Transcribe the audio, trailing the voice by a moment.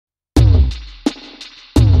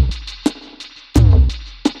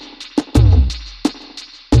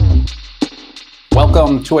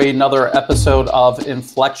Welcome to another episode of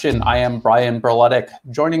Inflection. I am Brian Berletic.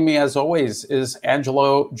 Joining me as always is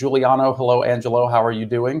Angelo Giuliano. Hello, Angelo. How are you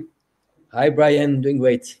doing? Hi, Brian. Doing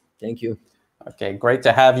great. Thank you. Okay, great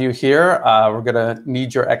to have you here. We're going to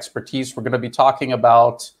need your expertise. We're going to be talking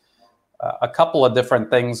about a couple of different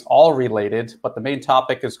things, all related, but the main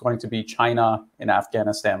topic is going to be China in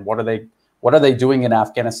Afghanistan. What are they doing in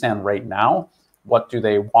Afghanistan right now? What do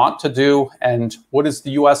they want to do? And what is the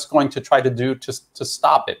US going to try to do to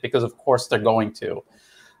stop it? Because of course they're going to.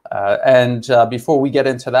 Before we get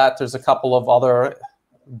into that, there's a couple of other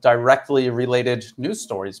directly related news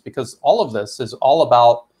stories, because all of this is all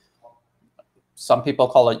about, some people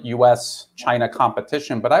call it US-China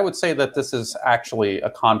competition, but I would say that this is actually a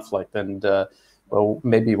conflict, and well,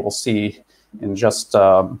 maybe we'll see in just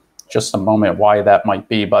a moment why that might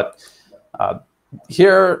be. But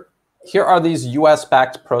here are these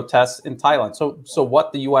US-backed protests in Thailand. So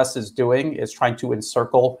what the US is doing is trying to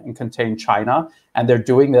encircle and contain China, and they're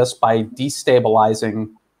doing this by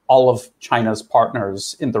destabilizing all of China's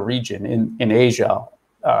partners in the region, in Asia,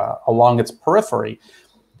 along its periphery.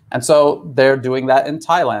 And so they're doing that in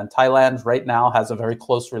Thailand. Thailand right now has a very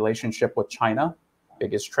close relationship with China,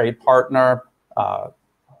 biggest trade partner.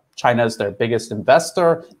 China is their biggest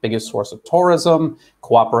investor, biggest source of tourism,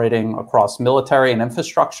 cooperating across military and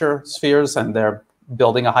infrastructure spheres, and they're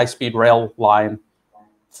building a high-speed rail line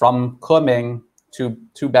from Kunming to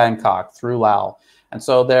Bangkok through Laos. And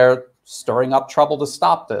so they're stirring up trouble to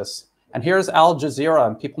stop this. And here's Al Jazeera,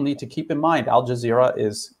 and people need to keep in mind, Al Jazeera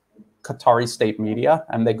is Qatari state media,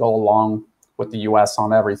 and they go along with the US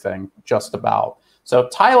on everything, just about. So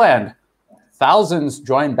Thailand, thousands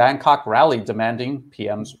joined Bangkok rally demanding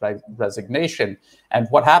PM's resignation. And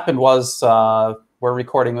what happened was, we're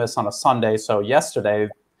recording this on a Sunday, so yesterday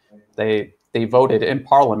they voted in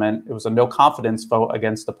parliament. It was a no confidence vote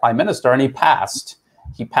against the prime minister, and he passed.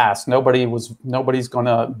 He passed. Nobody's going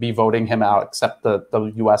to be voting him out except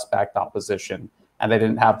the US-backed opposition, and they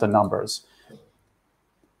didn't have the numbers.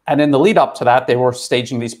 And in the lead up to that, they were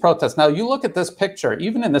staging these protests. Now, you look at this picture,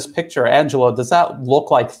 even in this picture, Angelo, does that look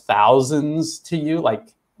like thousands to you?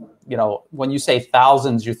 Like, you know, when you say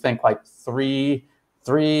thousands, you think like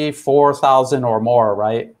 4,000 or more,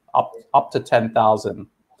 right? Up to 10,000.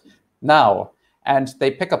 Now, and they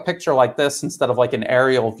pick a picture like this instead of like an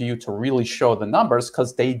aerial view to really show the numbers,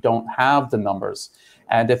 because they don't have the numbers.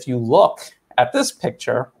 And if you look at this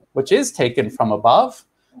picture, which is taken from above,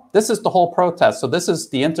 this is the whole protest. So this is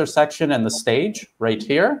the intersection and the stage right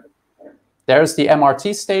here. There's the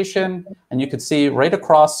MRT station, and you can see right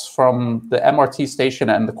across from the MRT station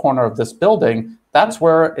and the corner of this building, that's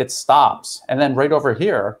where it stops. And then right over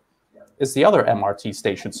here is the other MRT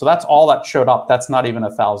station. So that's all that showed up. That's not even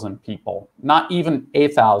 1,000 people, not even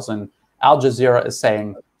 8,000. Al Jazeera is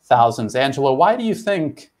saying thousands. Angelo, why do you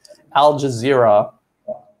think Al Jazeera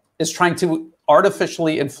is trying to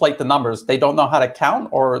artificially inflate the numbers? They don't know how to count,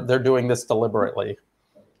 or they're doing this deliberately?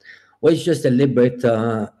 Well, it's just deliberate.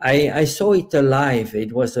 I saw it live.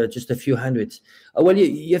 It was just a few hundreds. Well,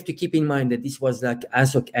 you have to keep in mind that this was like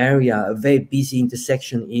Asok area, a very busy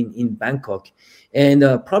intersection in Bangkok. And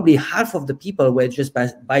probably half of the people were just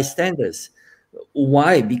bystanders.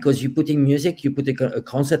 Why? Because you put in music, you put a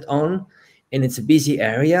concert on, and it's a busy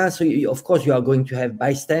area. So of course you are going to have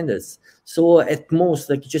bystanders. So at most,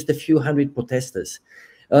 like just a few hundred protesters.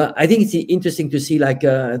 I think it's interesting to see, like,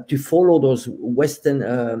 to follow those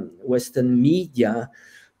Western media,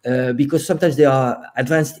 because sometimes they are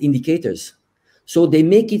advanced indicators. So they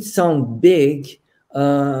make it sound big,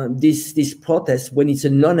 this protest, when it's a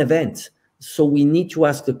non-event. So we need to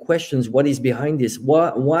ask the questions: what is behind this?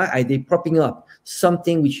 Why are they propping up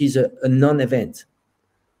something which is a non-event?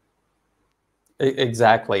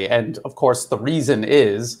 Exactly. And of course, the reason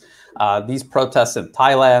is these protests in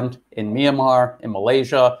Thailand, in Myanmar, in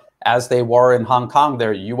Malaysia, as they were in Hong Kong,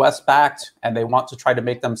 they're US-backed, and they want to try to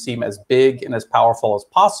make them seem as big and as powerful as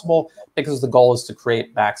possible, because the goal is to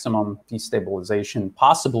create maximum destabilization,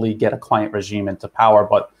 possibly get a quiet regime into power,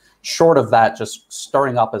 but short of that, just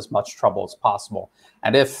stirring up as much trouble as possible.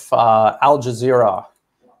 And if Al Jazeera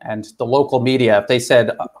and the local media, if they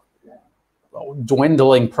said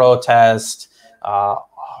dwindling protest,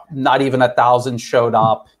 not even 1,000 showed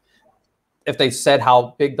up, if they said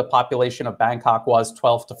how big the population of Bangkok was,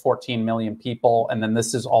 12 to 14 million people, and then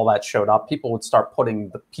this is all that showed up, people would start putting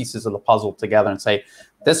the pieces of the puzzle together and say,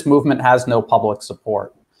 this movement has no public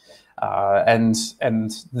support. And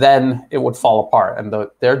then it would fall apart. And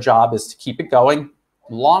their job is to keep it going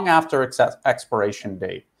long after expiration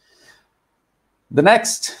date. The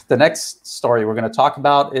next story we're going to talk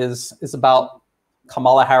about is about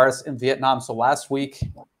Kamala Harris in Vietnam. So last week,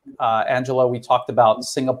 Angelo, we talked about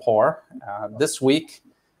Singapore. This week,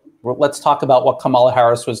 let's talk about what Kamala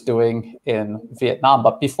Harris was doing in Vietnam.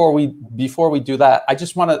 But before we do that, I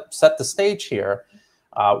just want to set the stage here.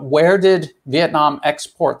 Where did Vietnam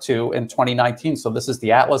export to in 2019? So this is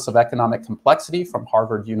the Atlas of Economic Complexity from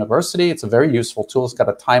Harvard University. It's a very useful tool. It's got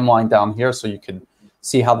a timeline down here so you can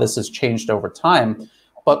see how this has changed over time.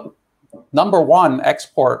 But number one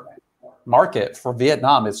export market for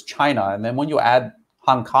Vietnam is China. And then when you add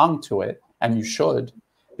Hong Kong to it, and you should,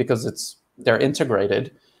 because they're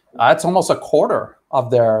integrated, it's almost a quarter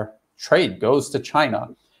of their trade goes to China.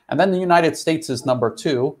 And then the United States is number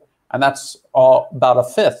two. And that's about a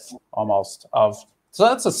fifth almost of, so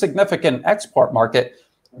that's a significant export market.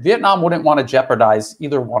 Vietnam wouldn't want to jeopardize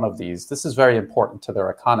either one of these. This is very important to their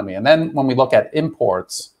economy. And then when we look at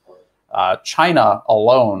imports, China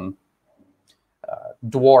alone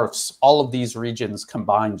dwarfs all of these regions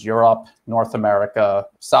combined: Europe, North America,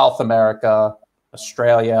 South America,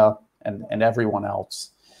 Australia, and everyone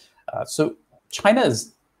else. So China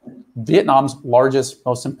is Vietnam's largest,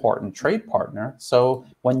 most important trade partner. So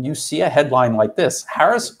when you see a headline like this,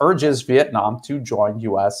 Harris urges Vietnam to join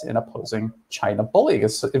U.S. in opposing China bullying.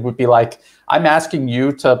 It would be like, I'm asking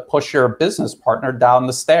you to push your business partner down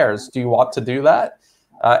the stairs. Do you want to do that?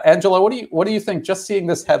 Angelo, what do you think? Just seeing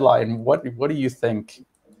this headline, what do you think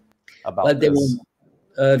about this?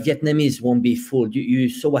 Vietnamese won't be fooled. You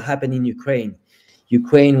saw what happened in Ukraine.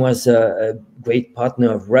 Ukraine was a great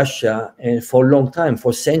partner of Russia, and for a long time,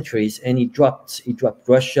 for centuries, and it dropped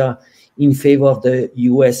Russia in favor of the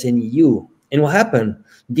US and EU. And what happened?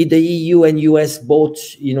 Did the EU and US both,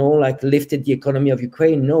 lifted the economy of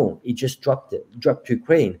Ukraine? No, it just dropped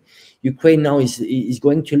Ukraine. Ukraine now is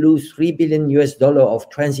going to lose $3 billion of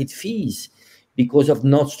transit fees because of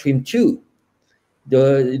Nord Stream 2.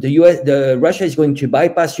 Russia is going to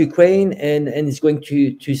bypass Ukraine and is going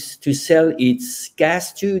to sell its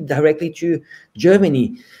gas directly to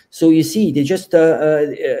Germany. So you see, they just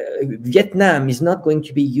Vietnam is not going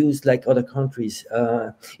to be used like other countries.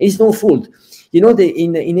 It's no fault.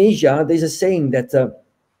 In Asia, there's a saying that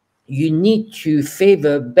you need to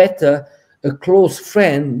favor better a close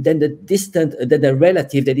friend than the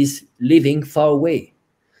relative that is living far away.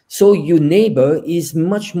 So your neighbor is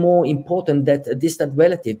much more important than a distant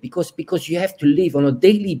relative because you have to live on a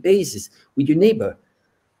daily basis with your neighbor.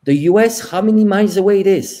 The US, how many miles away it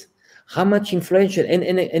is? How much influential?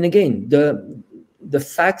 And again, the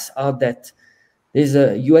facts are that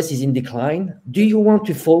US is in decline. Do you want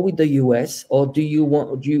to follow with the US, or do you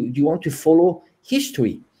want to follow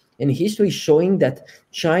history? And history is showing that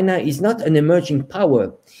China is not an emerging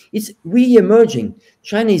power. It's re-emerging.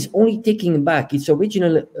 China is only taking back its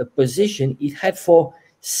original position it had for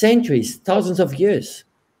centuries, thousands of years.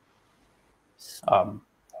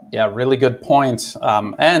 Yeah, really good point.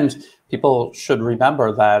 And people should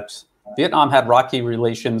remember that Vietnam had rocky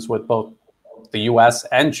relations with both the US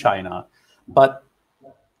and China. But,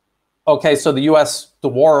 okay, so the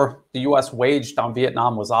war the US waged on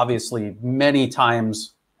Vietnam was obviously many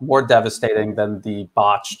times more devastating than the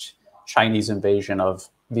botched Chinese invasion of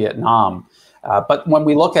Vietnam. But when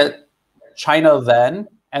we look at China then,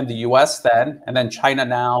 and the US then, and then China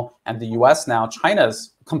now, and the US now,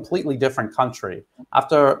 China's a completely different country.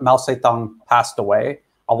 After Mao Zedong passed away,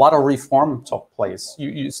 a lot of reform took place.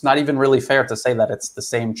 It's not even really fair to say that it's the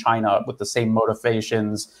same China with the same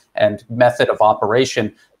motivations and method of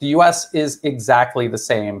operation. The US is exactly the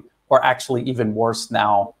same, or actually even worse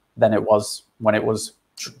now than it was when it was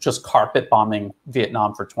just carpet bombing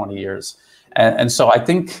Vietnam for 20 years. And so I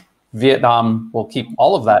think Vietnam will keep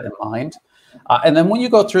all of that in mind. And then when you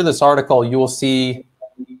go through this article, you will see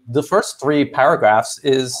the first 3 paragraphs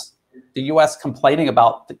is the US complaining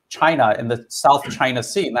about China in the South China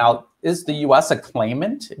Sea. Now, is the US a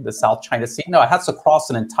claimant in the South China Sea? No, it has to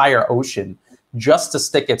cross an entire ocean just to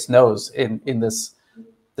stick its nose in this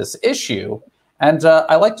issue. And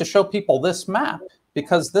I like to show people this map,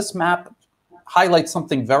 because this map highlights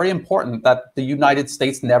something very important that the United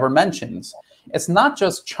States never mentions. It's not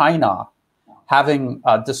just China having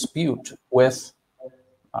a dispute with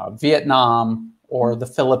Vietnam or the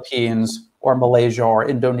Philippines or Malaysia or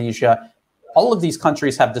Indonesia. All of these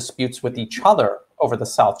countries have disputes with each other over the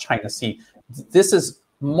South China Sea. This is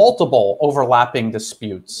multiple overlapping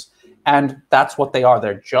disputes. And that's what they are.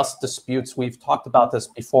 They're just disputes. We've talked about this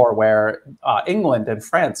before, where England and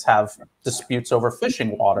France have disputes over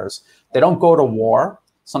fishing waters. They don't go to war.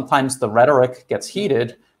 Sometimes the rhetoric gets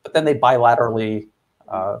heated, but then they bilaterally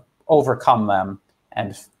overcome them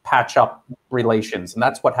and patch up relations. And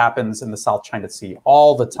that's what happens in the South China Sea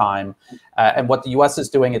all the time. And what the US is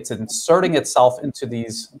doing, it's inserting itself into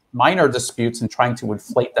these minor disputes and trying to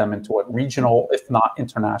inflate them into a regional, if not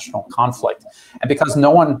international conflict. And because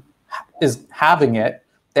no one is having it,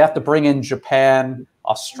 they have to bring in Japan,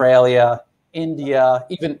 Australia, India,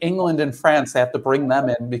 even England and France. They have to bring them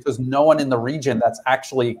in because no one in the region that's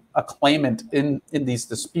actually a claimant in these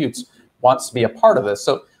disputes wants to be a part of this.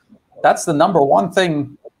 So that's the number one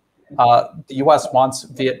thing the US wants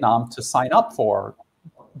Vietnam to sign up for,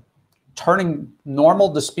 turning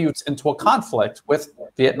normal disputes into a conflict with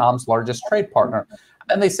Vietnam's largest trade partner.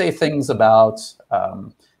 And they say things about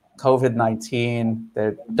COVID-19,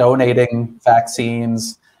 they're donating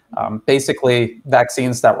vaccines, basically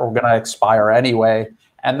vaccines that were going to expire anyway.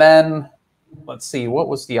 And then, let's see, what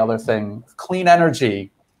was the other thing? Clean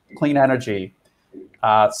energy.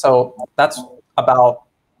 So that's about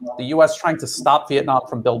the US trying to stop Vietnam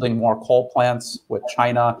from building more coal plants with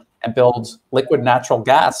China and build liquid natural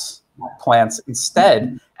gas plants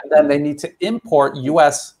instead. And then they need to import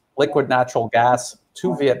US liquid natural gas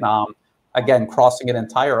to Vietnam, again, crossing an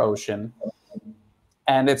entire ocean.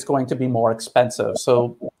 And it's going to be more expensive.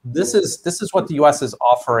 So this is what the US is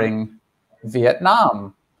offering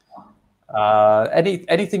Vietnam.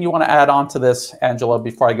 Anything you want to add on to this, Angelo,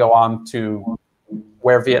 before I go on to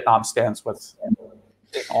where Vietnam stands with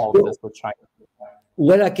all of this with China?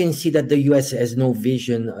 Well, I can see that the US has no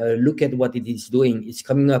vision. Look at what it is doing. It's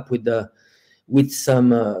coming up with some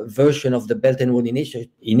version of the Belt and Road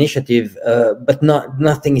Initiative, but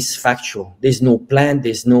nothing is factual. There's no plan.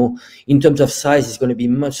 There's no, in terms of size, it's going to be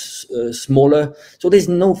much smaller. So there's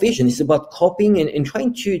no vision. It's about copying and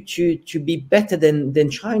trying to be better than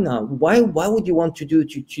China. Why would you want to do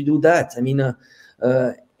that? I mean,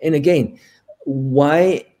 and again,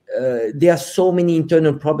 why? There are so many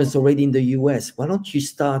internal problems already in the US. Why don't you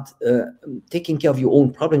start taking care of your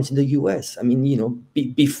own problems in the US? I mean, you know,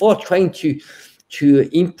 before trying to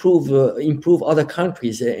improve other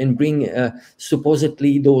countries and bring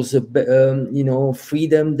supposedly those, you know,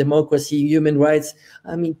 freedom, democracy, human rights.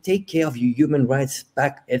 I mean, take care of your human rights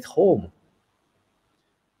back at home.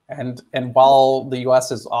 And while the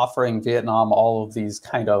US is offering Vietnam all of these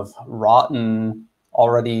kind of rotten,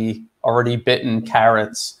 already bitten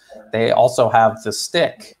carrots, they also have the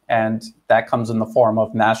stick, and that comes in the form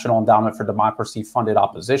of National Endowment for Democracy funded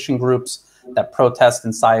opposition groups that protest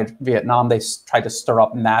inside Vietnam. They try to stir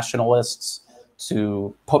up nationalists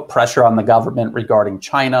to put pressure on the government regarding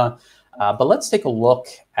China. But let's take a look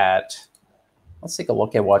at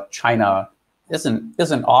what China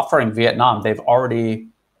isn't offering Vietnam. They've already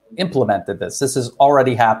implemented this. This is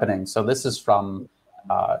already happening. So this is from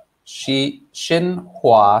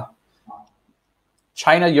Xinhua.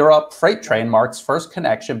 China-Europe freight train marks first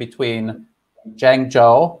connection between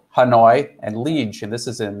Zhengzhou, Hanoi, and Liege, and this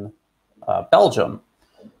is in Belgium.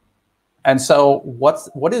 And so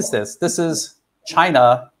what is this? This is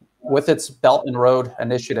China with its Belt and Road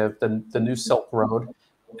Initiative, the New Silk Road.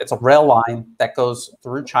 It's a rail line that goes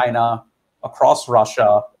through China, across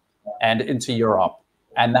Russia, and into Europe.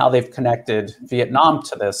 And now they've connected Vietnam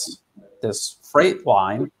to this freight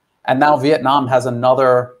line. And now Vietnam has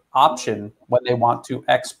another option when they want to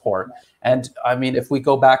export. And I mean, if we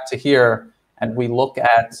go back to here and we look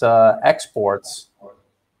at exports,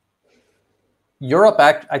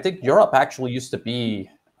 I think Europe actually used to be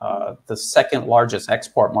the second largest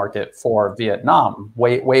export market for Vietnam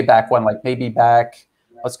way back when, like maybe back,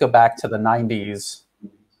 let's go back to the 90s.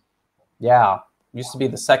 Yeah, used to be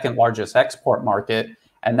the second largest export market,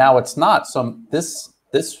 and now it's not. So this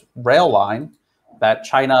rail line that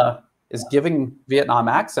China is giving Vietnam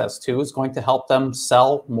access to is going to help them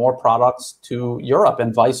sell more products to Europe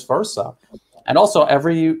and vice versa. And also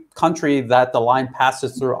every country that the line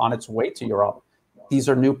passes through on its way to Europe, these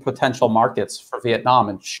are new potential markets for Vietnam.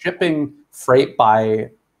 And shipping freight by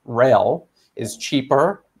rail is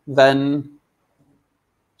cheaper than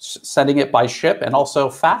sending it by ship, and also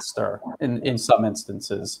faster in some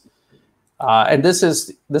instances. And this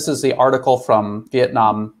is the article from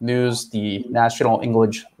Vietnam News, the National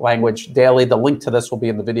English Language Daily. The link to this will be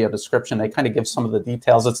in the video description. They kind of give some of the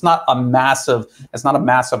details. It's not a massive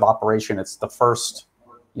operation. It's the first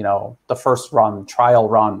trial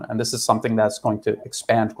run, and this is something that's going to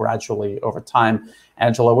expand gradually over time.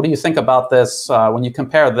 Angelo, what do you think about this when you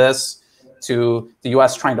compare this to the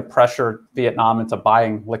U.S. trying to pressure Vietnam into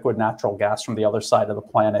buying liquid natural gas from the other side of the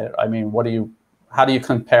planet? I mean, how do you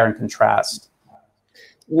compare and contrast?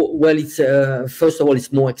 Well, it's first of all,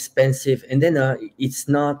 it's more expensive, and then it's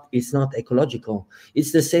not ecological.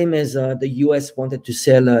 It's the same as the U.S. wanted to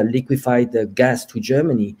sell liquefied gas to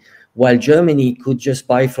Germany. while Germany could just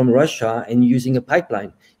buy from Russia and using a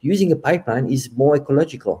pipeline. Using a pipeline is more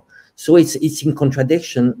ecological. So it's in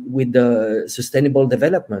contradiction with the sustainable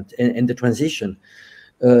development and the transition.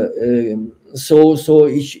 So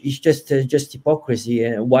it's just hypocrisy.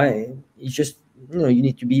 And why? It's just, you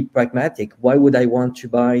need to be pragmatic. Why would I want to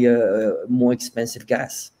buy more expensive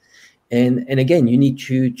gas? And again, you need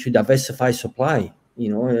to diversify supply.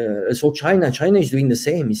 So China is doing the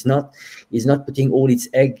same. It's not putting all its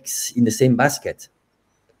eggs in the same basket.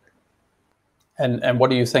 And what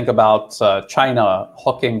do you think about China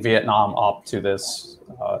hooking Vietnam up to this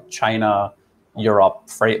China-Europe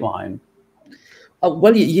freight line?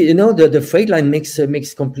 Well, the freight line makes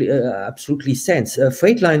absolutely sense.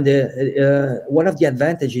 Freight line, one of the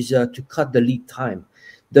advantages is to cut the lead time.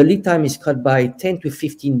 The lead time is cut by 10 to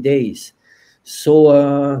 15 days.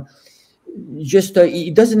 So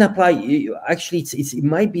it doesn't apply. Actually, it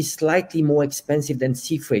might be slightly more expensive than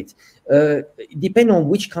sea freight. Depending on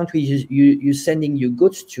which country you're sending your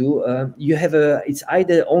goods to, you have it's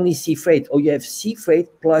either only sea freight or you have sea freight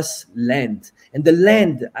plus land. And the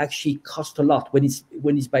land actually costs a lot when it's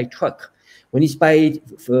by truck. When it's by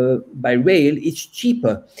rail, it's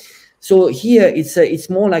cheaper. So here it's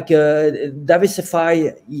more like diversify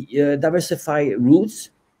routes,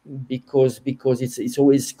 because it's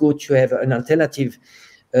always good to have an alternative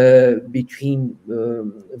between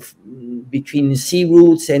sea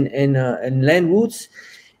routes and land routes.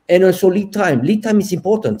 And also lead time. Lead time is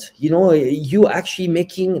important. You actually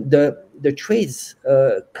making the trades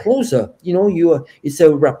closer. It's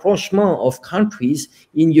a rapprochement of countries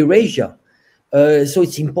in Eurasia. So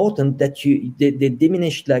it's important that they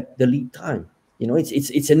diminish like the lead time.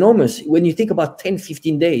 It's enormous when you think about 10,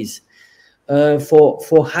 15 days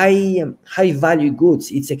for high value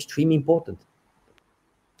goods. It's extremely important.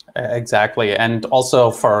 Exactly, and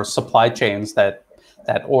also for supply chains that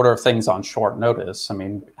order things on short notice. I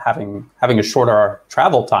mean, having a shorter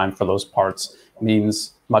travel time for those parts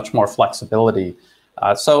means much more flexibility.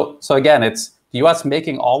 So again, it's the U.S.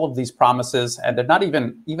 making all of these promises, and they're not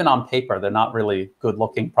even on paper, they're not really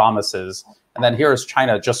good-looking promises. And then here is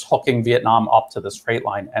China just hooking Vietnam up to this freight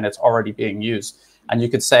line, and it's already being used. And you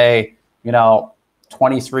could say,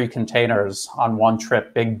 23 containers on one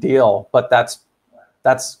trip, big deal, but that's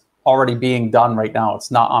already being done right now.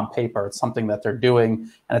 It's not on paper. It's something that they're doing,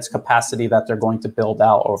 and it's capacity that they're going to build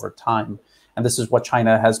out over time. And this is what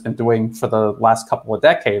China has been doing for the last couple of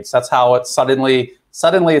decades. That's how it suddenly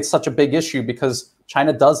it's such a big issue, because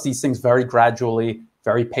China does these things very gradually,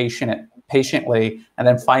 very patiently, and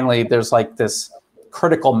then finally there's like this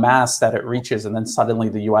critical mass that it reaches, and then suddenly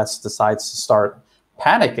the U.S. decides to start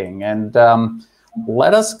panicking. And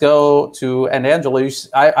let us go to, and Angelo,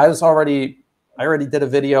 I already did a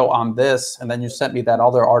video on this, and then you sent me that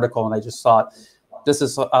other article, and I just thought this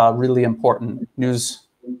is a really important news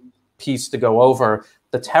piece to go over,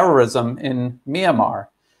 the terrorism in Myanmar.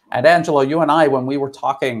 And Angelo, you and I, when we were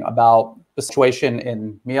talking about the situation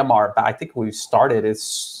in Myanmar, I think we started as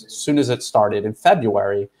soon as it started in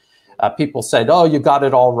February, people said, "Oh, you got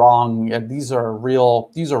it all wrong. And these are real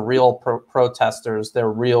protesters. They're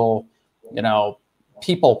real,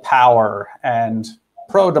 people power and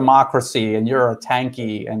pro-democracy, and you're a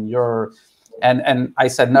tanky, and I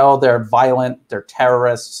said, no, they're violent, they're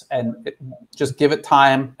terrorists, and just give it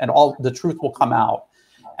time, and all the truth will come out."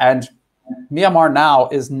 And Myanmar now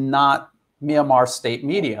is not Myanmar state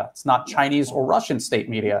media. It's not Chinese or Russian state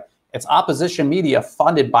media. It's opposition media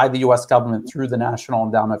funded by the U.S. government through the National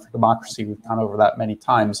Endowment for Democracy. We've gone over that many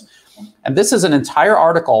times. And this is an entire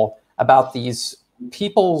article about these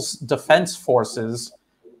People's Defense Forces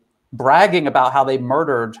bragging about how they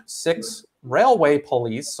murdered 6 railway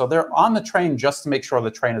police. So they're on the train just to make sure the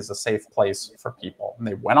train is a safe place for people. And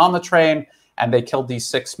they went on the train and they killed these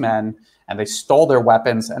 6 men, and they stole their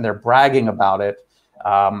weapons, and they're bragging about it.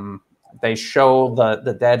 They show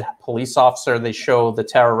the dead police officer. They show the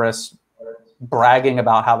terrorist bragging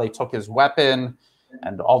about how they took his weapon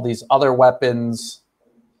and all these other weapons.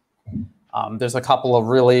 There's a couple of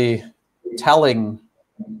really telling.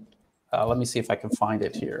 Let me see if I can find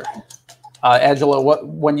it here. Angelo,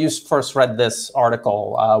 when you first read this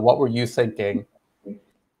article, what were you thinking?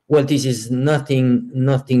 Well, this is nothing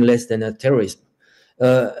less than a terrorism.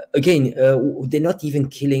 Again, they're not even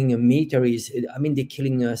killing militaries. I mean, they're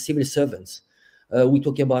killing civil servants. We're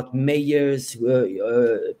talking about mayors,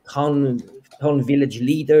 town village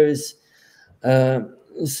leaders.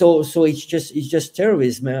 So it's just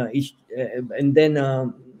terrorism. And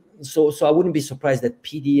then. So I wouldn't be surprised that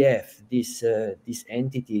PDF, this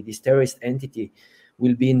entity, this terrorist entity,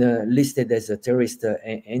 will be listed as a terrorist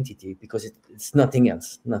entity, because it's nothing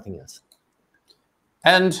else.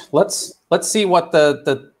 And let's see what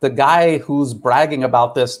the guy who's bragging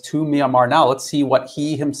about this to Myanmar now, let's see what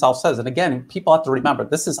he himself says. And again, people have to remember,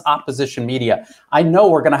 this is opposition media. I know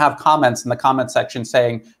we're going to have comments in the comment section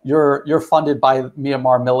saying you're funded by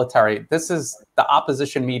Myanmar military. This is the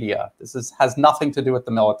opposition media. Has nothing to do with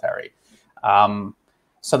the military.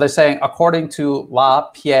 So they're saying, according to La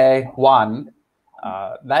Pie Wan,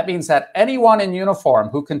 that means that anyone in uniform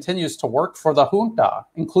who continues to work for the junta,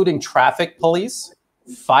 including traffic police,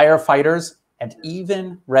 firefighters, and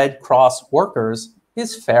even Red Cross workers,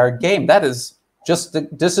 is fair game. That is just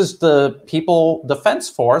this is the People Defense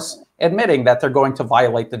Force admitting that they're going to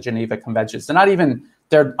violate the Geneva Conventions. They're not even,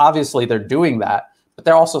 obviously they're doing that, but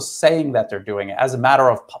they're also saying that they're doing it as a matter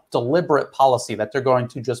of deliberate policy, that they're going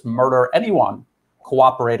to just murder anyone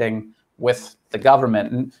cooperating with the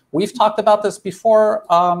government. And we've talked about this before,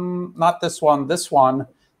 not this one, this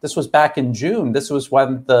was back in June. This was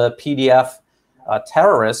when the PDF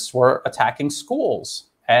terrorists were attacking schools.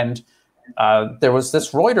 And there was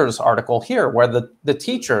this Reuters article here where the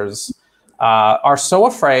teachers are so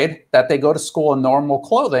afraid that they go to school in normal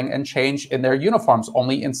clothing and change in their uniforms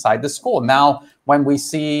only inside the school. Now, when we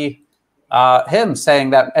see him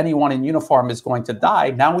saying that anyone in uniform is going to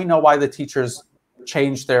die, now we know why the teachers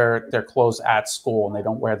change their clothes at school and they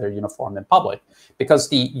don't wear their uniform in public. Because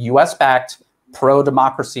the US-backed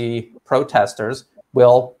pro-democracy protesters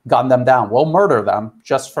will gun them down, will murder them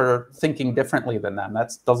just for thinking differently than them.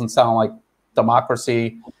 That doesn't sound like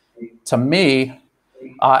democracy to me.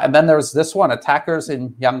 And then there's this one: attackers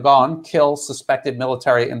in Yangon kill suspected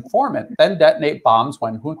military informant, then detonate bombs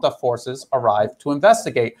when junta forces arrive to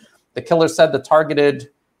investigate. The killer said the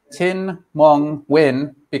targeted Tin Mung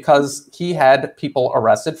Win because he had people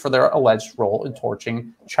arrested for their alleged role in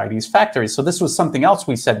torching Chinese factories. So this was something else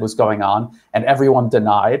we said was going on, and everyone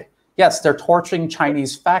denied. Yes, they're torching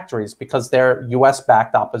Chinese factories because they're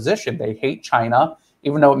US-backed opposition. They hate China,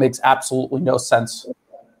 even though it makes absolutely no sense.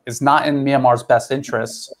 It's not in Myanmar's best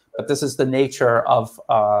interests, but this is the nature of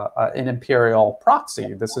an imperial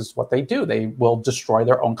proxy. This is what they do. They will destroy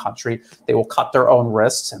their own country. They will cut their own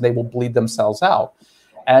wrists, and they will bleed themselves out.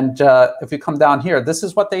 And if you come down here, this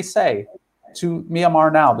is what they say to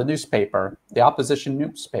Myanmar Now, the newspaper, the opposition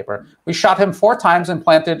newspaper. We shot him 4 times and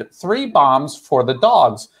planted 3 bombs for the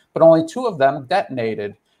dogs, but only 2 of them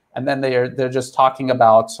detonated. And then they're just talking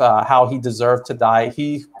about how he deserved to die.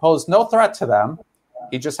 He posed no threat to them.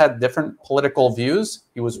 He just had different political views.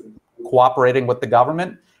 He was cooperating with the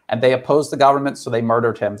government, and they opposed the government, so they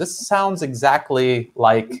murdered him. This sounds exactly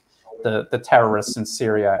like the terrorists in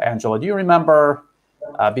Syria. Angelo, do you remember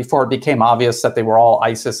before it became obvious that they were all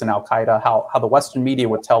ISIS and Al-Qaeda, how the Western media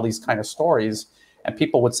would tell these kind of stories, and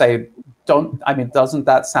people would say, doesn't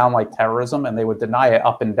that sound like terrorism? And they would deny it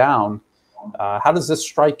up and down. How does this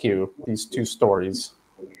strike you, these 2 stories?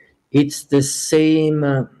 It's the same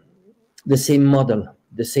model,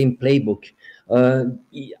 the same playbook.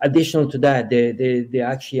 Additional to that, they're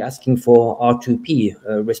actually asking for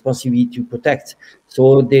R2P, responsibility to protect.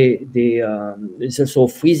 So there's also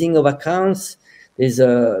freezing of accounts. There's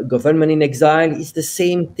a government in exile. It's the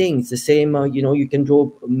same thing. It's the same, you can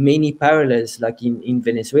draw many parallels, like in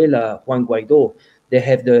Venezuela, Juan Guaido. They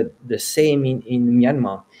have the same in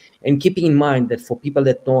Myanmar. And keeping in mind that for people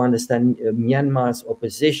that don't understand Myanmar's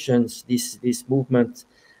oppositions, this movement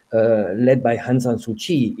led by Aung San Suu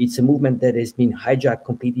Kyi, it's a movement that has been hijacked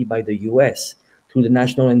completely by the US through the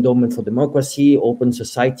National Endowment for Democracy, Open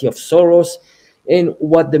Society of Soros. And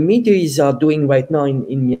what the media are doing right now in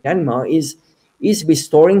Myanmar is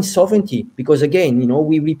restoring sovereignty. Because again,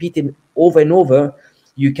 we repeat it over and over,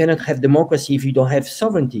 you cannot have democracy if you don't have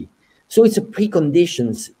sovereignty. So it's a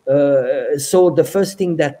preconditions. So the first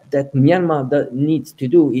thing that Myanmar needs to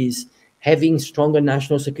do is having stronger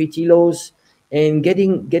national security laws and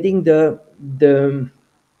getting the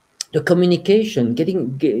communication,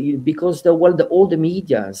 because all the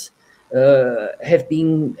medias have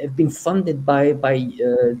been funded by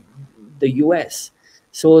the US.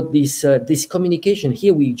 So this communication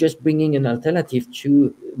here, we're just bringing an alternative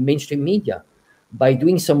to mainstream media by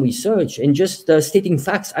doing some research and just stating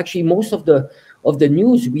facts. Actually, most of the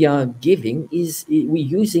news we are giving we're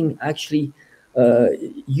using actually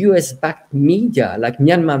US-backed media like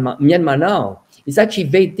Myanmar Now. It's actually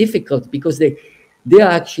very difficult because they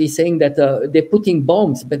are actually saying that they're putting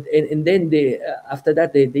bombs, but and then after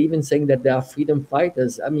that they're even saying that they are freedom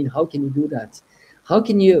fighters. I mean, how can you do that? How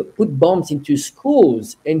can you put bombs into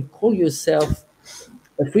schools and call yourself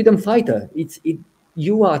a freedom fighter?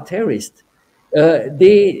 You are a terrorist. What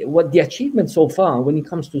the achievement so far when it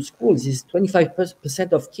comes to schools is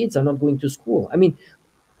 25% of kids are not going to school. I mean,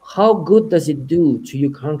 how good does it do to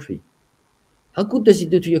your country? How good does it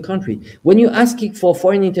do to your country? When you're asking for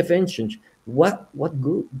foreign intervention, what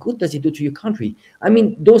good does it do to your country? I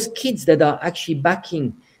mean, those kids that are actually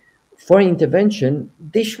backing foreign intervention,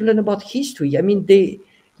 they should learn about history. I mean, they,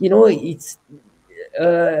 you know, it's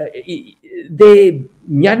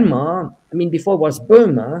Myanmar, I mean, before it was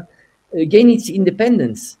Burma, gained its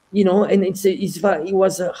independence, you know, and it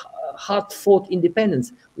was a hard-fought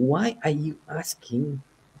independence. Why are you asking,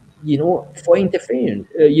 you know, for interference,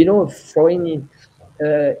 you know, foreign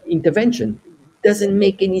intervention? Doesn't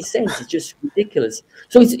make any sense. It's just ridiculous.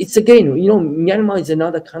 So it's again, you know, Myanmar is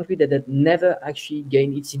another country that had never actually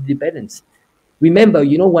gained its independence. Remember,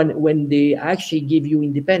 you know, when they actually give you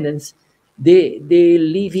independence, they're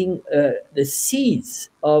leaving the seeds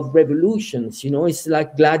of revolutions. You know, it's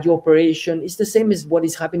like Gladio operation. It's the same as what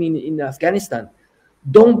is happening in Afghanistan.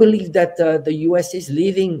 Don't believe that the US is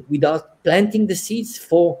leaving without planting the seeds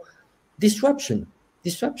for disruption.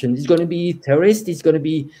 Disruption. It's going to be terrorists. It's going to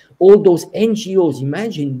be all those NGOs.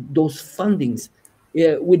 Imagine those fundings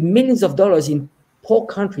with millions of dollars in poor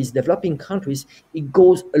countries, developing countries. It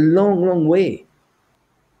goes a long, long way.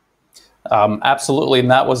 Absolutely, and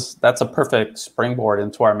that's a perfect springboard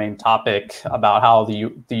into our main topic about how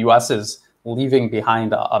the U.S. is leaving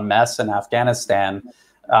behind a mess in Afghanistan.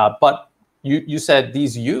 But you said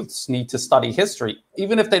these youths need to study history,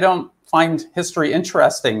 even if they don't find history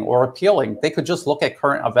interesting or appealing. They could just look at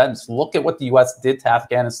current events, look at what the U.S. did to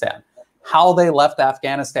Afghanistan, how they left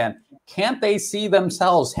Afghanistan. Can't they see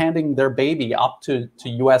themselves handing their baby up to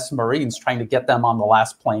U.S. Marines, trying to get them on the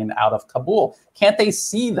last plane out of Kabul? Can't they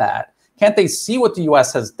see that? Can't they see what the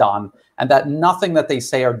U.S. has done, and that nothing that they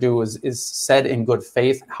say or do is said in good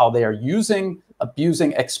faith, how they are using,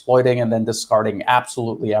 abusing, exploiting, and then discarding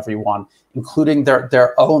absolutely everyone, including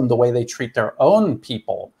their own, the way they treat their own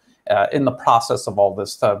people in the process of all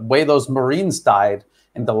this, the way those Marines died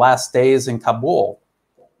in the last days in Kabul.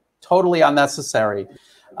 Totally unnecessary.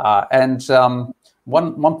 And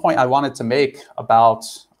one point I wanted to make about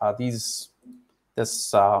this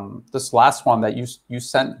last one that you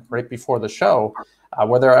sent right before the show,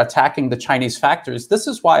 where they're attacking the Chinese factories. This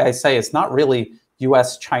is why I say it's not really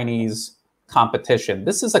U.S.-Chinese competition.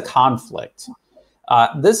 This is a conflict.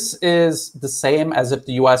 This is the same as if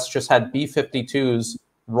the U.S. just had B-52s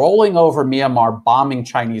rolling over Myanmar, bombing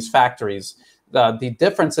Chinese factories. The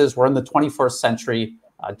difference is we're in the 21st century.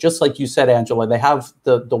 Just like you said, Angela, they have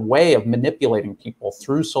the way of manipulating people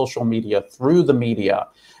through social media, through the media,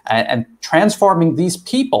 and transforming these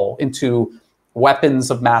people into weapons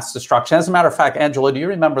of mass destruction. As a matter of fact, Angela, do you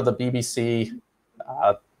remember the BBC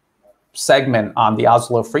segment on the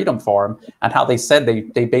Oslo Freedom Forum and how they said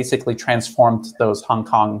they basically transformed those Hong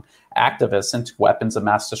Kong activists into weapons of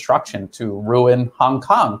mass destruction to ruin Hong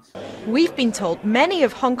Kong? We've been told many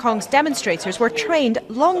of Hong Kong's demonstrators were trained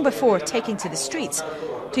long before taking to the streets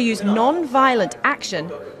to use non-violent action,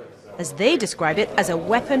 as they describe it, as a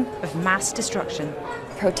weapon of mass destruction.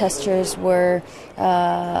 Protesters were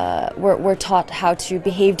taught how to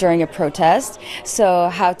behave during a protest, so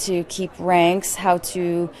how to keep ranks, how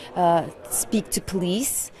to speak to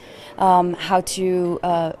police, how to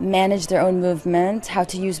manage their own movement, how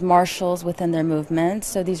to use marshals within their movement.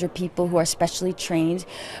 So these are people who are specially trained.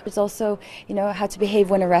 There's also, you know, how to behave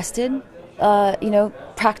when arrested. You know,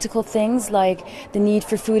 practical things like the need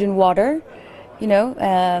for food and water. You know,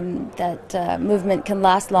 that movement can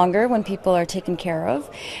last longer when people are taken care of,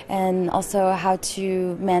 and also how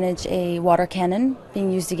to manage a water cannon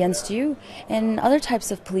being used against you, and other types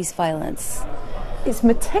of police violence. It's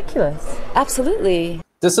meticulous. Absolutely.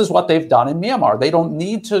 This is what they've done in Myanmar. They don't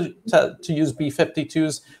need to use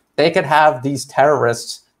B-52s. They could have these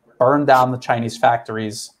terrorists burn down the Chinese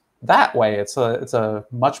factories that way. It's a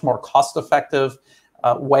much more cost-effective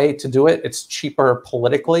way to do it. It's cheaper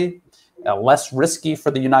politically. Less risky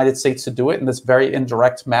for the United States to do it in this very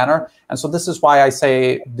indirect manner. And so this is why I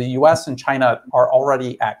say the US and China are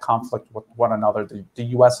already at conflict with one another. The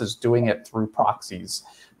US is doing it through proxies.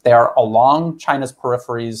 They are along China's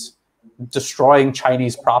peripheries, destroying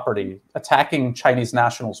Chinese property, attacking Chinese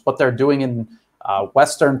nationals. What they're doing in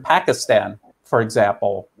Western Pakistan, for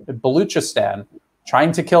example, Baluchistan,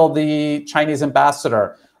 trying to kill the Chinese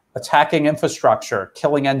ambassador, attacking infrastructure,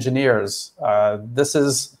 killing engineers. This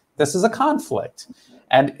is a conflict.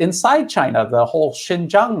 And inside China, the whole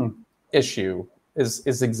Xinjiang issue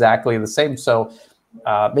is exactly the same. So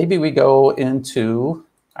maybe we go into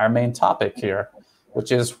our main topic here,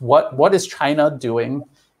 which is what is China doing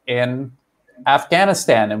in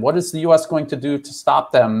Afghanistan, and what is the US going to do to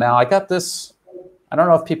stop them? Now, I got this, I don't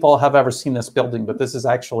know if people have ever seen this building, but this is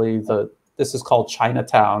actually this is called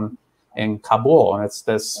Chinatown in Kabul. And it's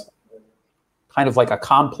this kind of like a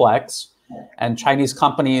complex. And Chinese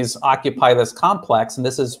companies occupy this complex, and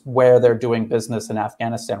this is where they're doing business in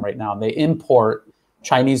Afghanistan right now. They import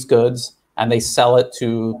Chinese goods and they sell it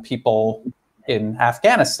to people in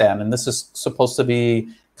Afghanistan. And this is supposed to be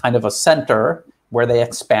kind of a center where they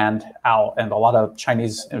expand out. And a lot of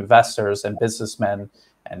Chinese investors and businessmen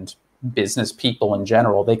and business people in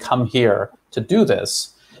general, they come here to do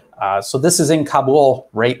this. So this is in Kabul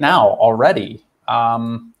right now already.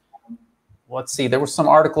 Let's see, there were some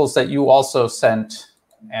articles that you also sent,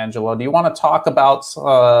 Angelo. Do you want to talk about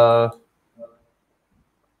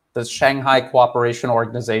the Shanghai Cooperation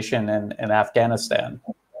Organization in Afghanistan?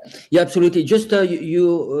 Yeah, absolutely. Just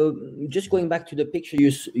just going back to the picture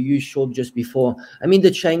you showed just before. I mean,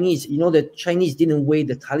 the Chinese, you know, the Chinese didn't wait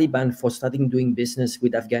the Taliban for starting doing business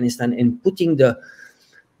with Afghanistan and putting the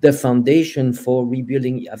foundation for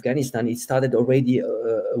rebuilding Afghanistan. It started already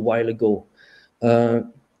a while ago.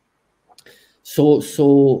 So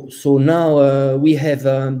now we have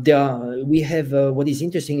what is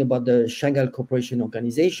interesting about the Shanghai Cooperation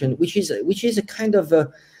Organization, which is a kind of a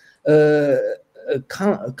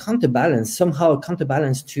counterbalance, somehow a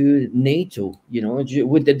counterbalance to NATO, you know,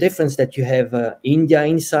 with the difference that you have India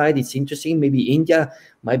inside. It's interesting. Maybe India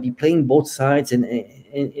might be playing both sides, and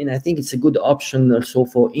I think it's a good option also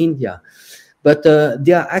for India. But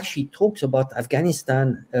there are actually talks about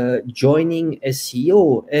Afghanistan joining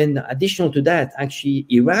SCO, and additional to that, actually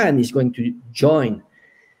Iran is going to join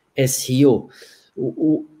SCO.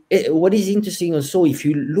 What is interesting also, if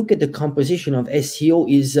you look at the composition of SCO,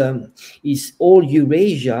 is all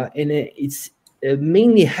Eurasia, and it's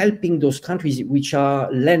mainly helping those countries which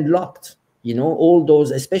are landlocked. You know, all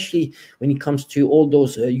those, especially when it comes to all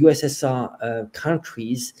those USSR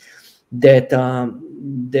countries that are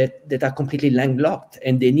completely landlocked,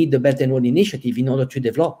 and they need the Belt and Road Initiative in order to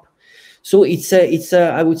develop. So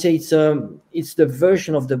I would say it's the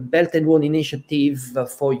version of the Belt and Road Initiative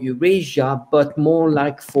for Eurasia, but more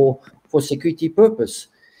like for security purpose.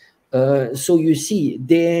 So you see,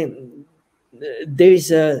 there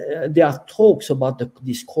are talks about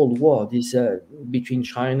this Cold War, between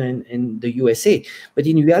China and the USA, but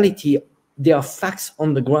in reality, there are facts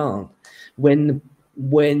on the ground.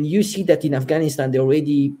 When you see that in Afghanistan,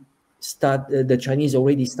 the Chinese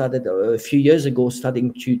already started a few years ago,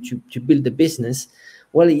 starting to build the business.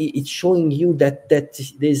 Well, it's showing you that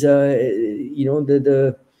there's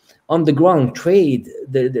the on the ground trade.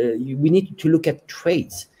 We need to look at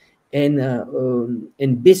trades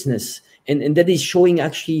and business, and that is showing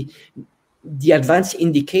actually the advanced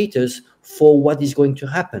indicators for what is going to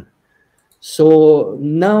happen. So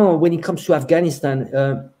now, when it comes to Afghanistan,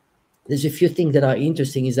 there's a few things that are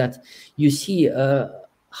interesting. Is that you see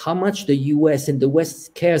how much the US and the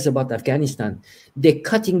West cares about Afghanistan. They're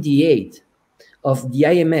cutting the aid of the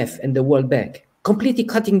IMF and the World Bank, completely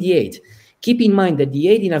cutting the aid. Keep in mind that the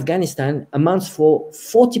aid in Afghanistan amounts for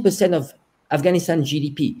 40% of Afghanistan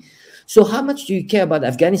GDP. So how much do you care about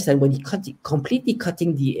Afghanistan when you're completely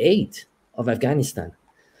cutting the aid of Afghanistan?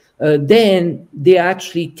 Then they're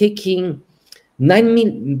actually taking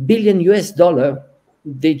 $9 billion US.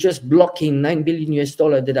 They're just blocking $9 billion US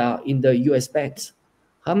that are in the US banks.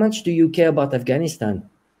 How much do you care about Afghanistan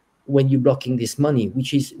when you're blocking this money,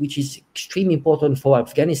 which is extremely important for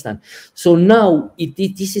Afghanistan? So now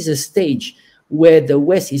this is a stage where the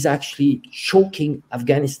West is actually choking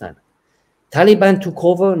Afghanistan. Taliban took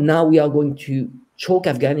over. Now we are going to choke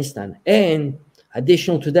Afghanistan. And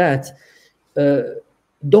additional to that,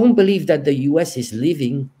 don't believe that the US is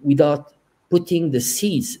leaving without putting the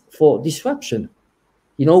seeds for disruption.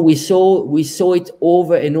 You know, we saw it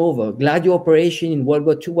over and over. Gladio operation in World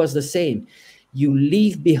War II was the same. You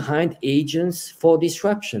leave behind agents for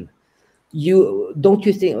disruption.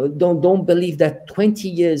 Don't believe that 20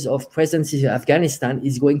 years of presence in Afghanistan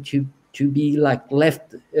is going to be like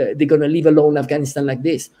left. They're going to leave alone Afghanistan like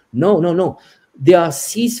this. No. There are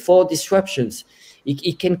seeds for disruptions.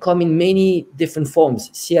 It can come in many different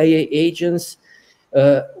forms. CIA agents.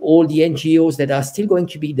 All the NGOs that are still going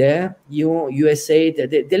to be there, USA,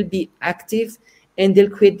 they'll be active and they'll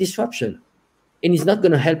create disruption. And it's not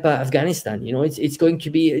going to help Afghanistan. You know, it's going to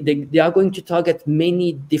be, they are going to target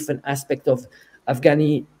many different aspects of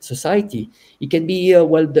Afghani society. It can be,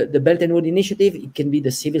 the Belt and Road Initiative. It can be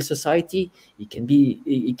the civil society. It can be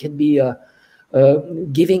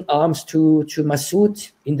giving arms to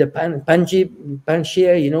Massoud in the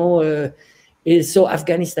Panjshir, you know. So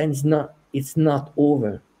Afghanistan it's not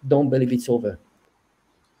over. Don't believe it's over.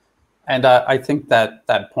 And I think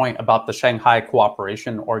that point about the Shanghai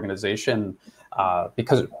Cooperation Organization,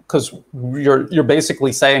 because you're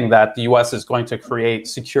basically saying that the US is going to create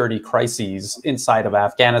security crises inside of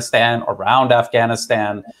Afghanistan, around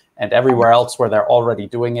Afghanistan, and everywhere else where they're already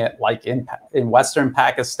doing it, like in Western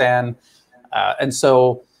Pakistan. And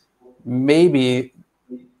so maybe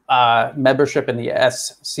membership in the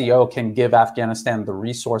SCO can give Afghanistan the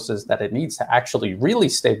resources that it needs to actually really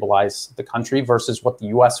stabilize the country versus what the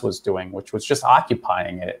US was doing, which was just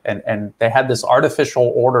occupying it. And they had this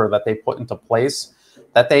artificial order that they put into place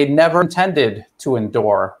that they never intended to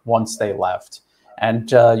endure once they left.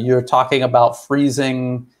 And you're talking about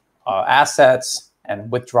freezing assets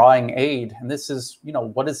and withdrawing aid. And this is,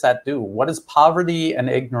 what does that do? What does poverty and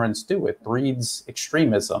ignorance do? It breeds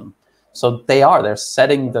extremism. So they're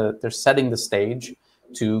setting the stage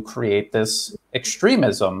to create this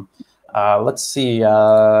extremism. Let's see.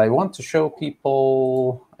 I want to show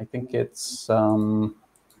people. I think it's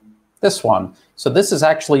this one. So this is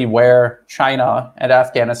actually where China and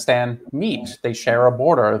Afghanistan meet. They share a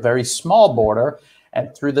border, a very small border,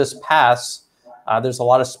 and through this pass, there's a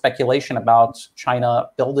lot of speculation about China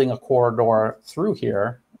building a corridor through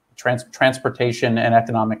here. Transportation and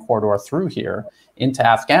economic corridor through here into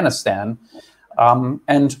Afghanistan.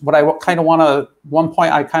 And what I kind of want to, one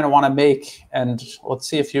point I kind of want to make, and let's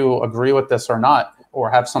see if you agree with this or not,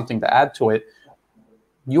 or have something to add to it.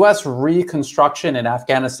 US reconstruction in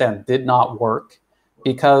Afghanistan did not work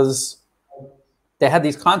because they had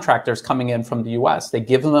these contractors coming in from the US. They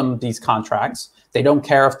give them these contracts. They don't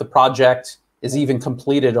care if the project is even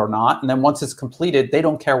completed or not. And then once it's completed, they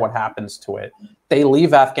don't care what happens to it. They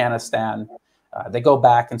leave Afghanistan, they go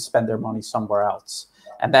back and spend their money somewhere else.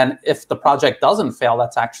 And then if the project doesn't fail,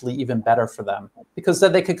 that's actually even better for them, because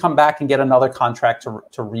then they could come back and get another contract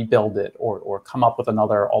to rebuild it or come up with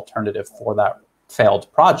another alternative for that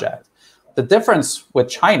failed project. The difference with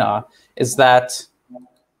China is that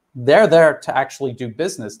they're there to actually do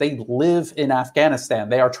business. They live in Afghanistan.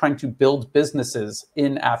 They are trying to build businesses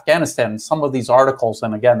in Afghanistan. Some of these articles,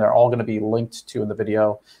 and again, they're all going to be linked to in the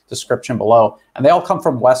video description below, and they all come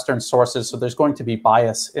from Western sources, so there's going to be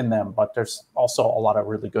bias in them, but there's also a lot of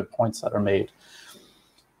really good points that are made.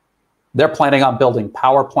 They're planning on building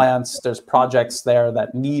power plants. There's projects there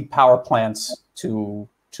that need power plants to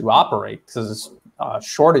operate because there's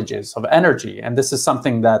shortages of energy, and this is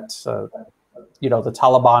something that the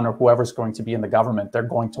Taliban or whoever's going to be in the government, they're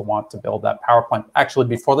going to want to build that power plant. Actually,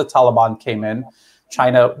 before the Taliban came in,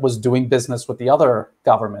 China was doing business with the other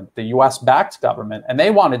government, the US-backed government, and they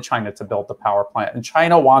wanted China to build the power plant, and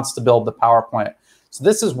China wants to build the power plant. So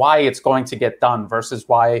this is why it's going to get done versus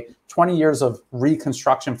why 20 years of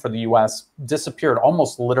reconstruction for the US disappeared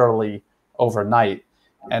almost literally overnight.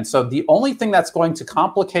 And so the only thing that's going to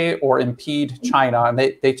complicate or impede China, and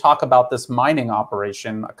they talk about this mining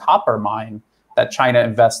operation, a copper mine, that China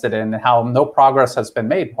invested in, and how no progress has been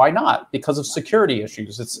made. Why not? Because of security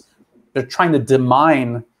issues. They're trying to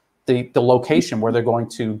demine the location where they're going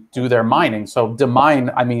to do their mining. So demine,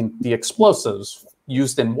 I mean the explosives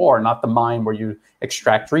used in war, not the mine where you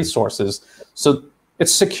extract resources. So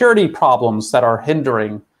it's security problems that are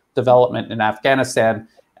hindering development in Afghanistan,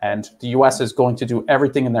 and the US is going to do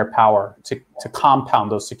everything in their power to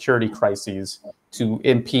compound those security crises, to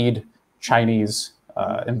impede Chinese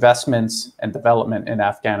investments and development in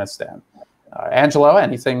Afghanistan. Angelo,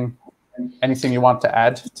 anything you want to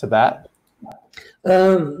add to that?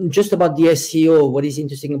 Just about the SCO, what is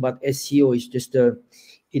interesting about SCO is just in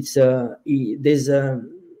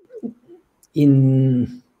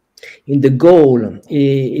the goal,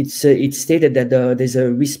 it's stated that there's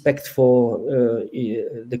a respect for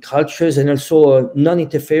the cultures and also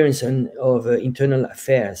non-interference of internal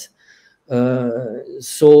affairs.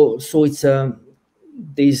 So it's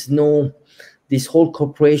there's no this whole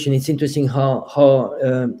cooperation. It's interesting how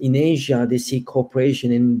in Asia they see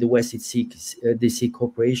cooperation, in the West they see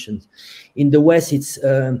cooperation. In the West, it's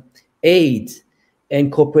aid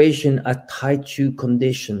and cooperation are tied to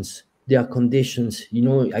conditions. There are conditions.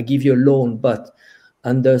 I give you a loan, but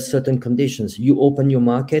under certain conditions, you open your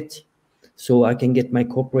market, so I can get my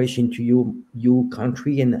cooperation to your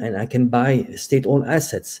country, and I can buy state-owned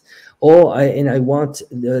assets. Or I want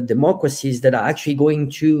the democracies that are actually going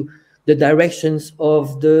to the directions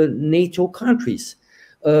of the NATO countries.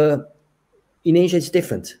 In Asia, it's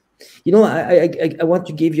different. I want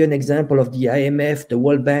to give you an example of the IMF, the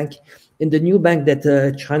World Bank, and the new bank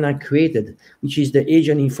that China created, which is the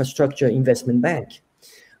Asian Infrastructure Investment Bank.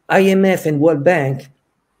 IMF and World Bank,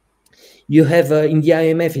 you have in the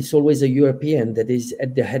IMF, it's always a European that is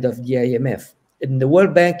at the head of the IMF. In the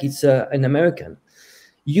World Bank, it's an American.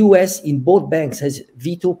 US in both banks has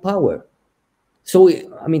veto power. So,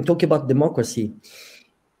 I mean, talking about democracy,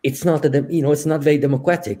 it's not it's not very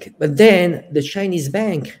democratic. But then the Chinese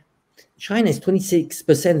bank, China is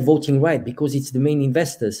 26% voting right because it's the main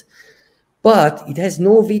investors. but it has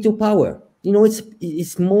no veto power. You know,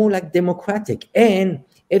 it's more like democratic, and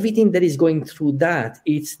everything that is going through that,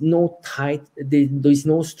 it's no tight, there is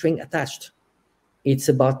no string attached. It's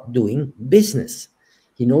about doing business.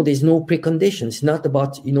 You know, there's no preconditions. It's not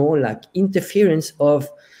about, you know, like interference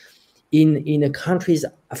in a country's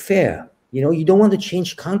affair. You know, you don't want to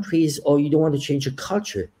change countries, or you don't want to change a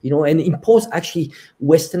culture, you know, and impose actually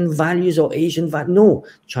Western values or Asian values. No,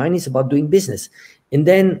 China is about doing business. And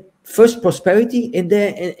then first prosperity, and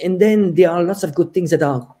then there are lots of good things that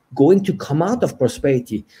are going to come out of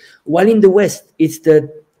prosperity. While in the West, it's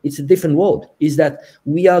a different world, is that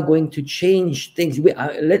we are going to change things.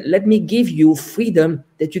 Let me give you freedom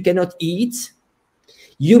that you cannot eat,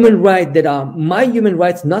 human rights that are my human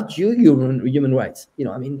rights, not your human rights. You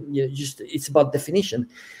know, I mean, it's about definition.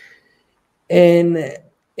 And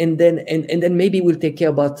then maybe we'll take care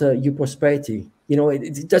about your prosperity. You know,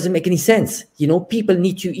 it doesn't make any sense. You know, people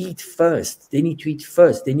need to eat first. They need to eat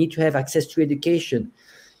first. They need to have access to education,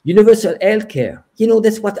 universal health care. You know,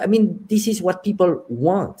 that's what, I mean, this is what people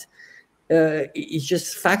want. It's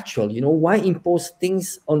just factual. You know, why impose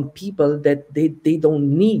things on people that they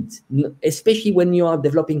don't need, especially when you are a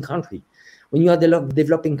developing country. When you are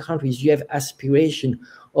developing countries, you have aspiration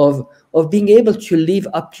of being able to live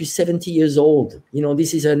up to 70 years old. You know,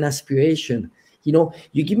 this is an aspiration. You know,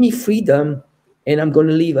 you give me freedom and I'm going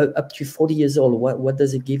to live up to 40 years old. What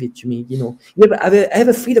does it give it to me? You know, I have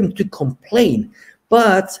a freedom to complain,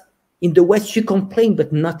 but in the West, you complain,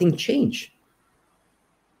 but nothing changed.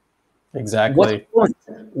 Exactly.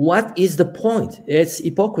 What is the point? It's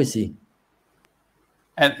hypocrisy.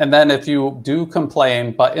 And then if you do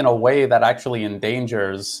complain, but in a way that actually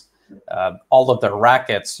endangers all of their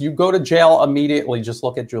rackets, you go to jail immediately. Just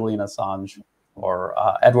look at Julian Assange or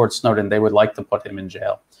Edward Snowden. They would like to put him in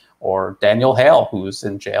jail. Or Daniel Hale, who's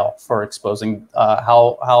in jail for exposing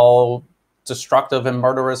how destructive and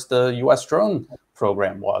murderous the U.S. drone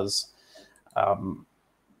program was.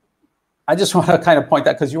 I just want to kind of point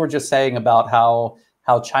that, because you were just saying about how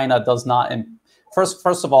China does not. First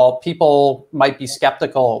of all, people might be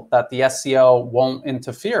skeptical that the SCO won't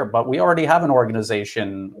interfere, but we already have an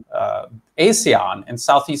organization, ASEAN, in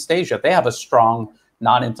Southeast Asia. They have a strong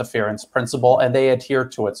non-interference principle, and they adhere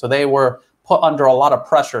to it. So they were put under a lot of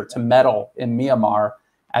pressure to meddle in Myanmar,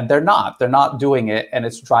 and they're not doing it, and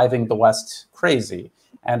it's driving the West crazy.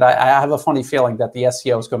 And I have a funny feeling that the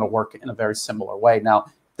SCO is going to work in a very similar way. Now,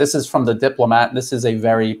 this is from The Diplomat. This is a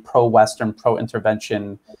very pro-Western,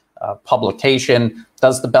 pro-intervention publication.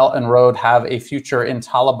 Does the Belt and Road have a future in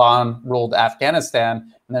Taliban-ruled Afghanistan?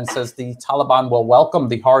 And then it says the Taliban will welcome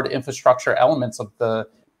the hard infrastructure elements of the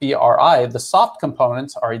BRI. The soft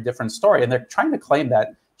components are a different story. And they're trying to claim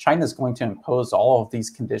that China is going to impose all of these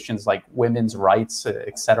conditions like women's rights,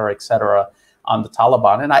 et cetera, on the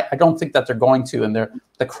Taliban. And I don't think that they're going to. And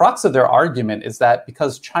the crux of their argument is that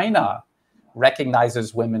because China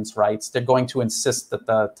recognizes women's rights, they're going to insist that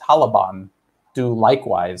the Taliban do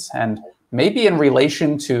likewise. And maybe in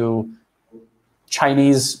relation to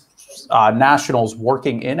Chinese nationals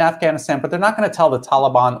working in Afghanistan, but they're not going to tell the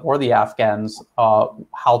Taliban or the Afghans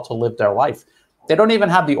how to live their life. They don't even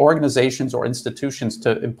have the organizations or institutions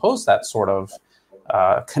to impose that sort of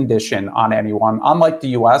condition on anyone, unlike the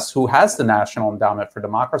US, who has the National Endowment for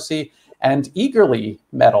Democracy and eagerly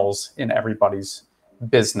meddles in everybody's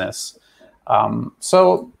business.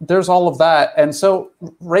 So there's all of that. And so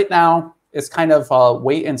right now, it's kind of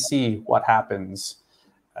wait and see what happens.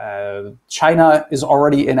 China is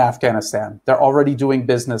already in Afghanistan. They're already doing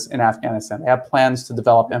business in Afghanistan. They have plans to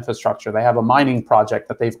develop infrastructure. They have a mining project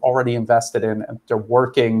that they've already invested in, and they're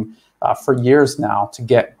working for years now to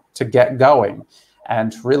get going.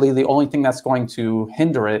 And really, the only thing that's going to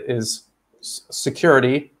hinder it is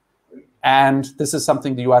security. And this is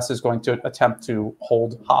something the U.S. is going to attempt to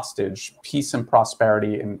hold hostage, peace and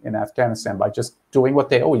prosperity in Afghanistan, by just doing what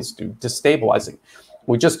they always do, destabilizing.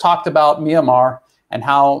 We just talked about Myanmar and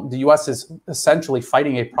how the U.S. is essentially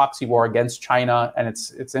fighting a proxy war against China and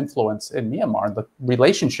its influence in Myanmar, the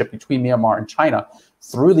relationship between Myanmar and China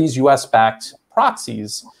through these U.S.-backed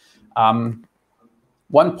proxies.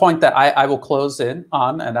 One point that I will close in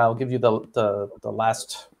on, and I'll give you the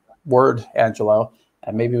last word, Angelo,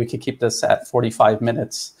 and maybe we could keep this at 45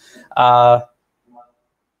 minutes.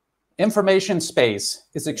 Information space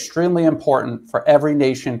is extremely important for every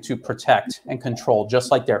nation to protect and control, just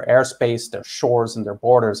like their airspace, their shores, and their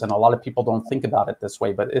borders. And a lot of people don't think about it this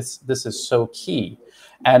way, but this is so key.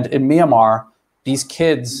 And in Myanmar, these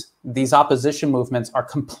kids, these opposition movements are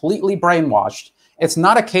completely brainwashed. It's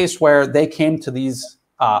not a case where they came to these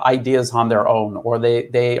ideas on their own, or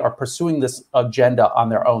they are pursuing this agenda on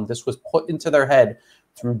their own. This was put into their head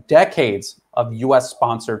through decades of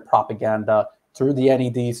US-sponsored propaganda, through the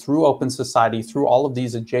NED, through Open Society, through all of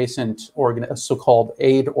these adjacent so-called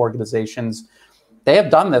aid organizations. They have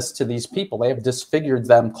done this to these people. They have disfigured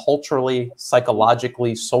them culturally,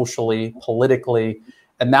 psychologically, socially, politically,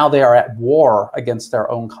 and now they are at war against their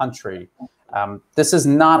own country. This is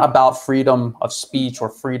not about freedom of speech or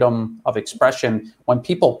freedom of expression. When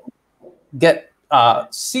people get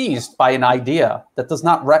seized by an idea that does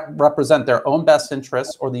not represent their own best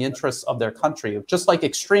interests or the interests of their country, just like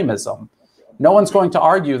extremism, no one's going to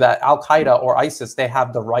argue that Al-Qaeda or ISIS, they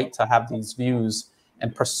have the right to have these views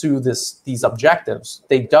and pursue these objectives.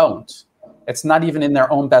 They don't. It's not even in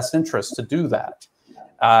their own best interest to do that.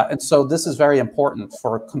 And so this is very important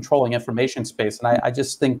for controlling information space. And I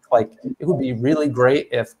just think like it would be really great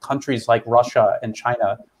if countries like Russia and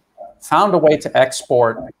China found a way to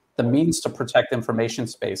export the means to protect information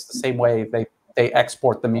space the same way they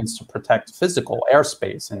export the means to protect physical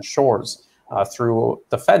airspace and shores through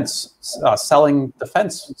defense, selling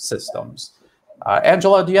defense systems.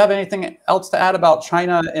 Angelo, do you have anything else to add about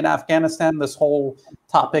China and Afghanistan, this whole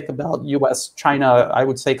topic about US-China, I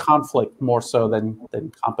would say conflict more so than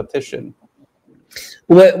competition?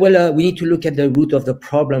 Well, we need to look at the root of the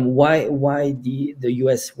problem. Why the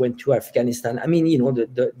US went to Afghanistan? I mean,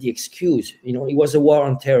 the excuse, it was a war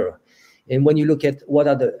on terror. And when you look at what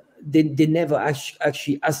are they never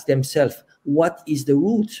actually ask themselves, what is the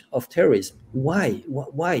root of terrorism? Why?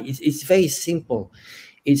 It's very simple.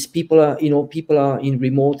 It's people are in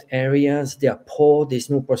remote areas. They are poor. There's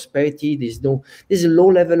no prosperity. There's a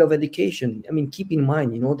low level of education. I mean, keep in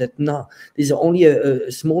mind, that now there's only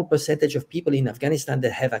a small percentage of people in Afghanistan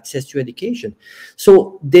that have access to education.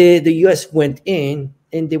 So the US went in,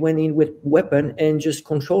 and they went in with weapon and just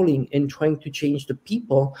controlling and trying to change the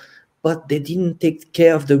people, but they didn't take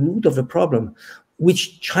care of the root of the problem,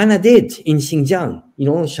 which China did in Xinjiang.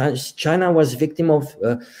 China was victim of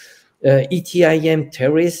ETIM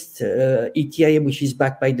terrorists, ETIM, which is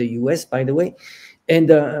backed by the US, by the way. And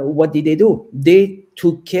what did they do? They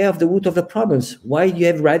took care of the root of the problems. Why do you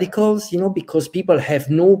have radicals? Because people have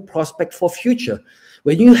no prospect for future.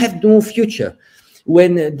 When you have no future,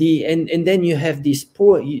 and then you have these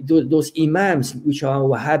those imams, which are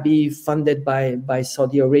Wahhabi, funded by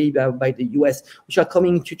Saudi Arabia, by the US, which are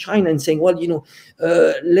coming to China and saying, well,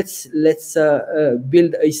 let's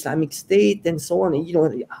build an Islamic State and so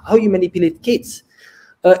on. How you manipulate kids.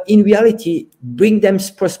 In reality, bring them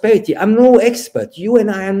prosperity. I'm no expert. You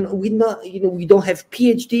and I, we don't have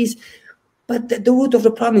PhDs, but the root of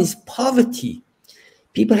the problem is poverty.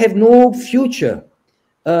 People have no future.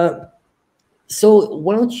 So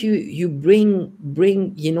why don't you bring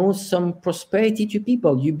some prosperity to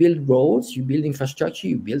people? You build roads, you build infrastructure,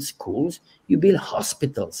 you build schools, you build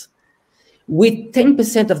hospitals. With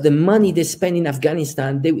 10% of the money they spend in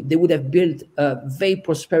Afghanistan, they would have built a very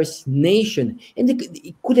prosperous nation, and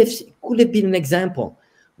it could have been an example.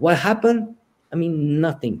 What happened? I mean,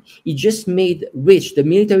 nothing. It just made rich the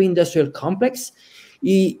military-industrial complex.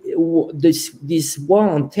 This war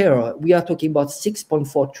on terror, we are talking about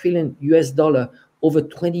 $6.4 trillion over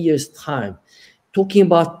 20 years' time, talking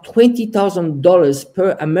about $20,000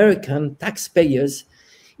 per American taxpayers.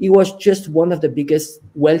 It was just one of the biggest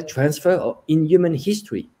wealth transfer in human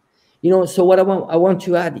history. So what I want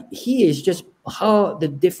to add here is just how the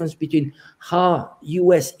difference between how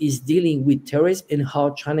US is dealing with terrorism and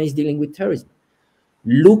how China is dealing with terrorism.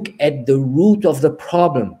 Look at the root of the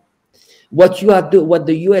problem. What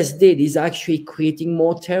the US did is actually creating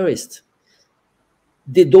more terrorists.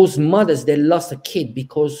 Those mothers that lost a kid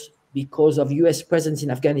because of US presence in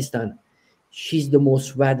Afghanistan, she's the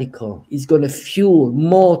most radical. It's going to fuel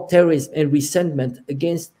more terrorism and resentment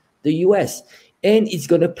against the US. And it's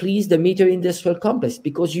going to please the military-industrial complex,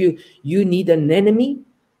 because you need an enemy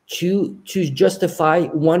to justify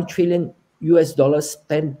 $1 trillion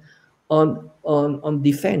spent on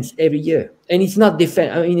defense every year. And it's not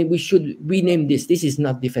defense. I mean, we should rename this. This is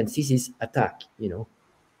not defense. This is attack, Yeah,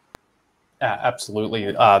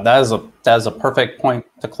 absolutely. That is a perfect point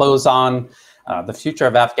to close on. The future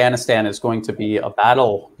of Afghanistan is going to be a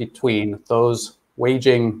battle between those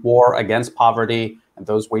waging war against poverty and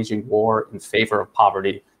those waging war in favor of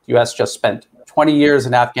poverty. The U.S. just spent 20 years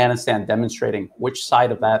in Afghanistan demonstrating which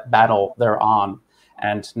side of that battle they're on.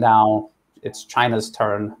 And now it's China's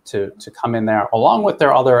turn to come in there, along with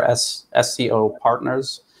their other SCO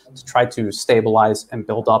partners, to try to stabilize and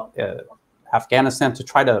build up Afghanistan, to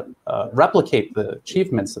try to replicate the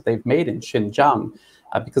achievements that they've made in Xinjiang,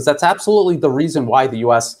 because that's absolutely the reason why the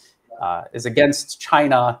U.S. is against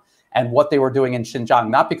China and what they were doing in Xinjiang.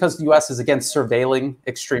 Not because the U.S. is against surveilling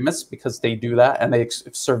extremists, because they do that, and they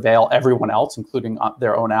surveil everyone else, including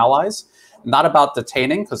their own allies. Not about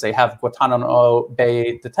detaining, because they have Guantanamo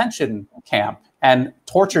Bay detention camp and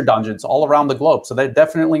torture dungeons all around the globe. So they're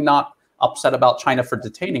definitely not upset about China for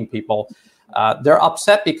detaining people. They're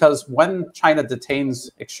upset because when China detains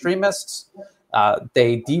extremists,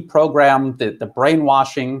 they deprogram the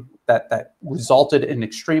brainwashing that resulted in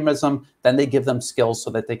extremism. Then they give them skills so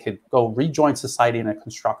that they could go rejoin society in a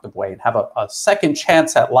constructive way and have a second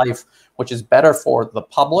chance at life, which is better for the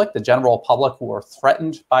public, the general public who are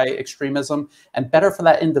threatened by extremism, and better for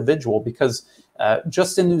that individual. Because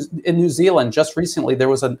just in New Zealand, just recently, there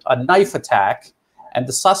was a knife attack, and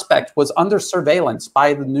the suspect was under surveillance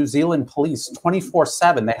by the New Zealand police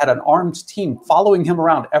 24/7. They had an armed team following him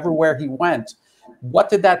around everywhere he went. What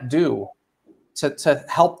did that do to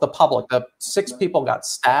help the public? The 6 people got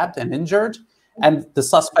stabbed and injured, and the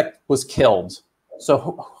suspect was killed.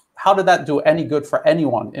 So how did that do any good for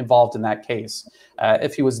anyone involved in that case?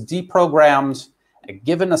 If he was deprogrammed,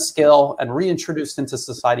 given a skill, and reintroduced into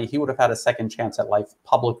society, he would have had a second chance at life. The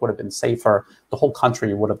public would have been safer. The whole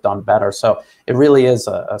country would have done better. So it really is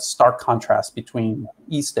a stark contrast between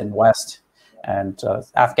East and West. And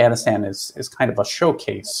Afghanistan is kind of a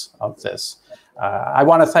showcase of this. I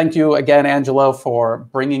want to thank you again, Angelo, for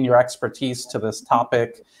bringing your expertise to this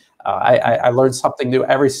topic. I learned something new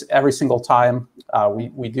every single time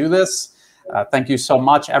we do this. Thank you so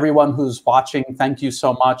much. Everyone who's watching, thank you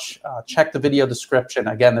so much. Check the video description.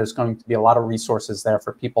 Again, there's going to be a lot of resources there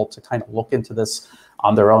for people to kind of look into this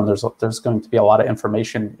on their own. There's going to be a lot of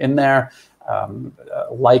information in there.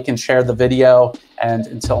 Like and share the video. And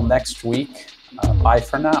until next week, bye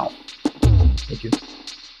for now. Thank you.